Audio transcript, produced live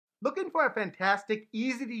Looking for a fantastic,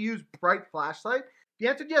 easy-to-use, bright flashlight? If you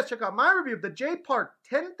answered yes, check out my review of the J-Park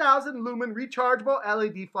 10,000 Lumen Rechargeable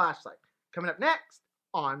LED flashlight. Coming up next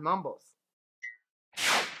on Mumbles.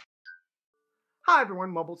 Hi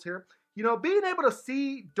everyone, Mumbles here. You know, being able to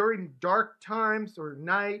see during dark times or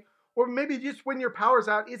night, or maybe just when your power's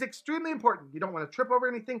out, is extremely important. You don't want to trip over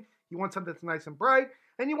anything, you want something that's nice and bright,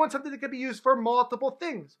 and you want something that can be used for multiple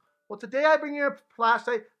things. Well, today I bring you a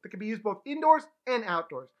flashlight that can be used both indoors and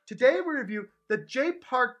outdoors. Today we review the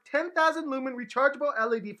J-Park 10,000 Lumen Rechargeable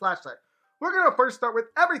LED flashlight. We're going to first start with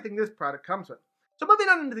everything this product comes with. So moving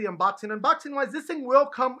on into the unboxing. Unboxing-wise, this thing will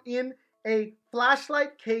come in a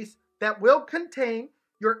flashlight case that will contain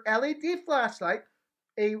your LED flashlight,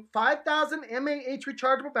 a 5000 mAh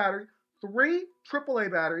rechargeable battery, 3 AAA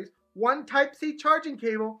batteries, 1 Type-C charging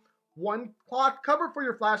cable, 1 cloth cover for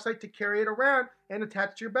your flashlight to carry it around and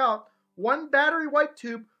attach to your belt, 1 battery white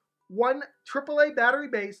tube, 1 AAA battery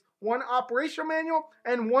base, 1 operational manual,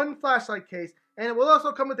 and 1 flashlight case. And it will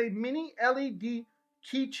also come with a mini LED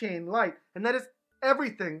keychain light. And that is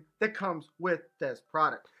everything that comes with this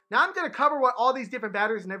product. Now I'm going to cover what all these different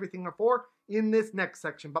batteries and everything are for in this next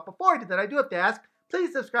section. But before I do that, I do have to ask,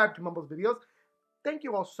 please subscribe to MumblesVideos. Thank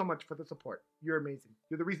you all so much for the support. You're amazing.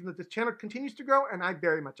 You're the reason that this channel continues to grow, and I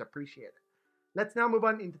very much appreciate it. Let's now move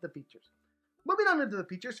on into the features. Moving on into the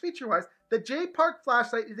features, feature-wise, the J-Park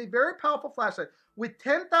flashlight is a very powerful flashlight with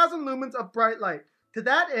 10,000 lumens of bright light. To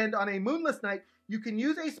that end, on a moonless night, you can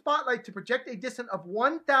use a spotlight to project a distance of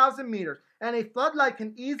 1,000 meters, and a floodlight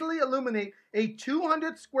can easily illuminate a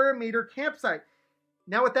 200 square meter campsite.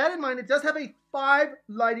 Now with that in mind, it does have a 5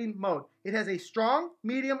 lighting mode. It has a strong,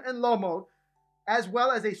 medium, and low mode, as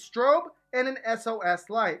well as a strobe and an SOS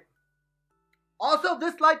light. Also,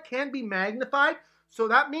 this light can be magnified, so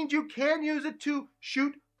that means you can use it to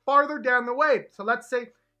shoot farther down the way. So let's say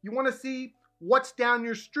you want to see what's down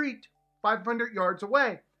your street 500 yards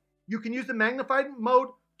away. You can use the magnified mode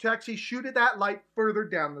to actually shoot at that light further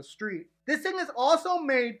down the street. This thing is also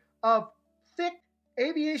made of thick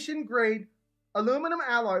aviation grade aluminum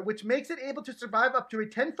alloy, which makes it able to survive up to a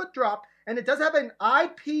 10-foot drop, and it does have an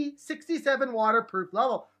IP67 waterproof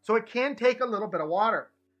level, so it can take a little bit of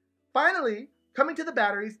water. Finally, coming to the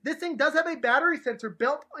batteries, this thing does have a battery sensor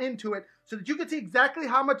built into it so that you can see exactly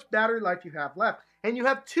how much battery life you have left. And you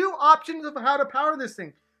have 2 options of how to power this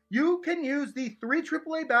thing. You can use the 3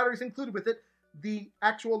 AAA batteries included with it, the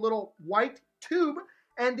actual little white tube,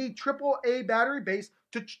 and the AAA battery base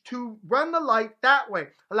to run the light that way,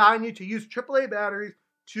 allowing you to use AAA batteries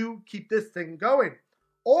to keep this thing going.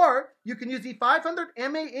 Or you can use the 500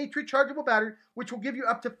 mAh rechargeable battery, which will give you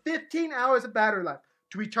up to 15 hours of battery life.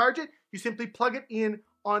 To recharge it, you simply plug it in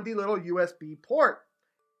on the little USB port.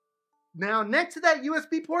 Now, next to that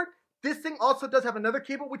USB port, this thing also does have another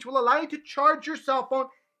cable which will allow you to charge your cell phone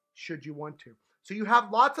should you want to. So you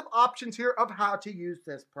have lots of options here of how to use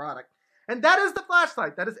this product. And that is the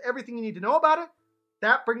flashlight. That is everything you need to know about it.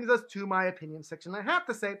 That brings us to my opinion section. I have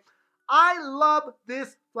to say, I love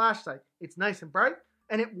this flashlight. It's nice and bright,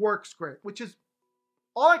 and it works great, which is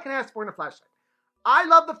all I can ask for in a flashlight. I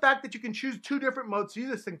love the fact that you can choose 2 different modes to use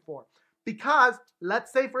this thing for. Because,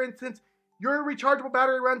 let's say for instance, your rechargeable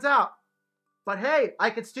battery runs out. But hey, I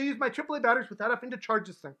can still use my AAA batteries without having to charge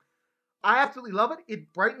this thing. I absolutely love it.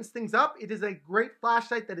 It brightens things up. It is a great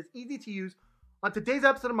flashlight that is easy to use. On today's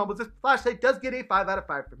episode of Mumbles, this flashlight does get a 5 out of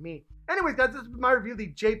 5 for me. Anyways, guys, this is my review of the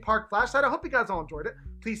J-Park flashlight. I hope you guys all enjoyed it.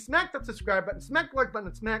 Please smack that subscribe button, smack the like button,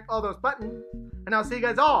 and smack all those buttons. And I'll see you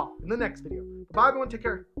guys all in the next video. Bye, everyone. Take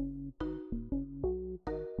care.